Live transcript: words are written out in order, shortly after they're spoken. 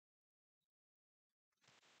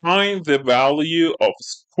Find the value of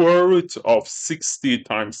square root of 60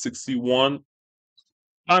 times 61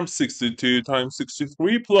 times 62 times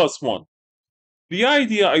 63 plus 1. The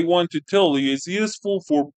idea I want to tell you is useful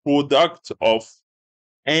for product of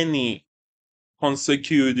any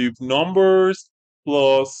consecutive numbers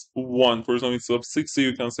plus 1. For example, instead of 60,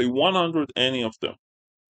 you can say 100, any of them.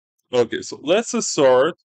 Okay, so let's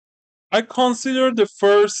start. I consider the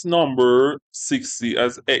first number 60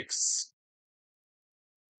 as x.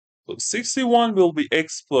 So 61 will be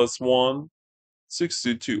x plus 1,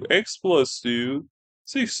 62 x plus 2,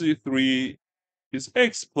 63 is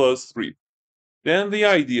x plus 3. Then the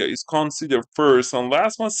idea is consider first and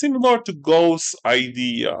last one similar to Gauss'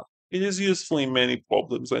 idea. It is useful in many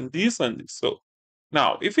problems and this and this. So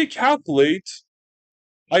now if we calculate,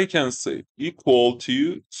 I can say equal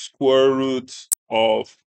to square root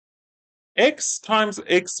of x times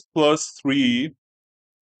x plus 3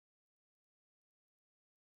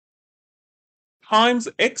 times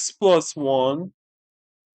x plus 1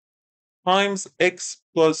 times x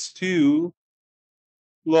plus 2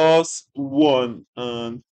 plus 1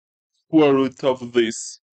 and square root of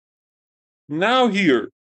this. Now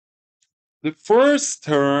here, the first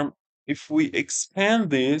term, if we expand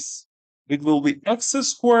this, it will be x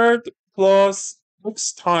squared plus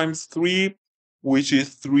x times 3, which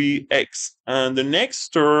is 3x. And the next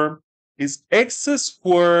term is x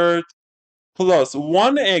squared plus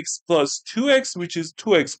 1x plus 2x, which is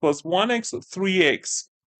 2x, plus 1x, 3x,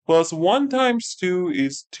 plus 1 times 2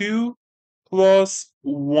 is 2, plus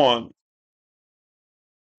 1.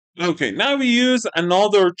 Okay, now we use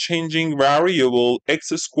another changing variable, x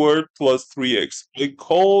squared plus 3x. I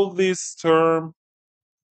call this term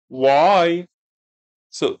y.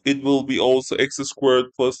 So it will be also x squared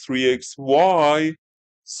plus 3xy.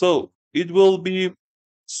 So it will be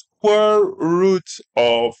square root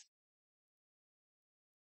of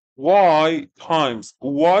y times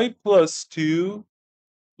y plus 2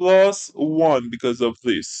 plus 1 because of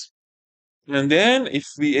this. And then if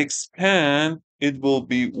we expand, it will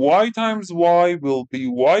be y times y will be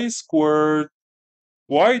y squared,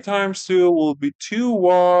 y times 2 will be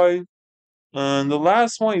 2y, and the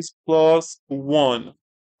last one is plus 1.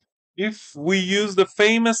 If we use the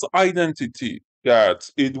famous identity that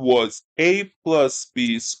it was a plus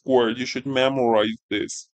b squared, you should memorize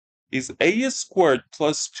this, is a squared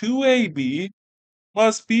plus 2ab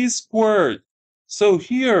plus b squared. So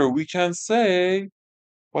here we can say,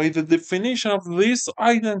 by the definition of this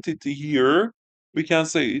identity here, we can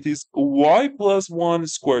say it is y plus 1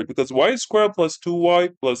 squared, because y squared plus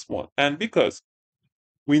 2y plus 1. And because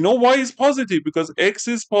we know y is positive, because x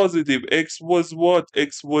is positive. X was what?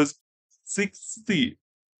 X was 60.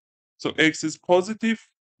 So x is positive.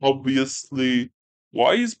 Obviously,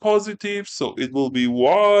 y is positive. So it will be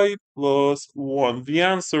y plus 1. The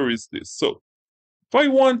answer is this. So if I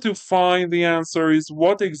want to find the answer is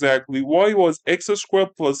what exactly? Y was x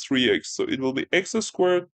squared plus 3x. So it will be x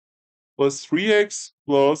squared plus 3x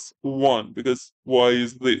plus 1, because y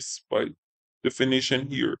is this by definition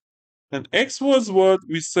here. And x was what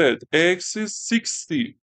we said. X is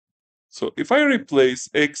 60. So if I replace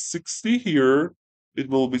x 60 here, it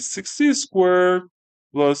will be 60 squared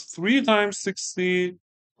plus 3 times 60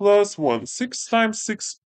 plus 1. 6 times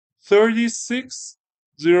 6, 36,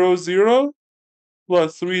 0, 0,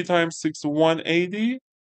 plus 3 times 6, 180,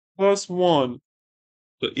 plus 1.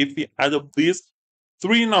 So if we add up these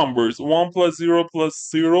three numbers, 1 plus 0 plus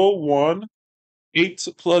 0, 1, 8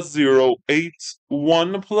 plus 0, 8,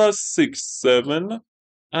 1 plus 6, 7,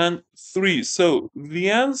 and 3. So the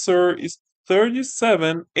answer is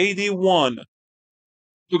 3781.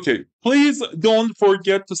 Okay, please don't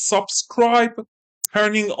forget to subscribe,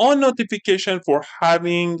 turning on notification for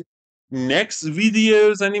having next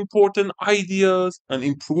videos and important ideas and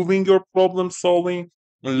improving your problem solving.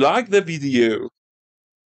 Like the video.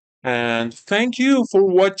 And thank you for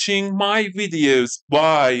watching my videos.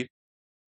 Bye.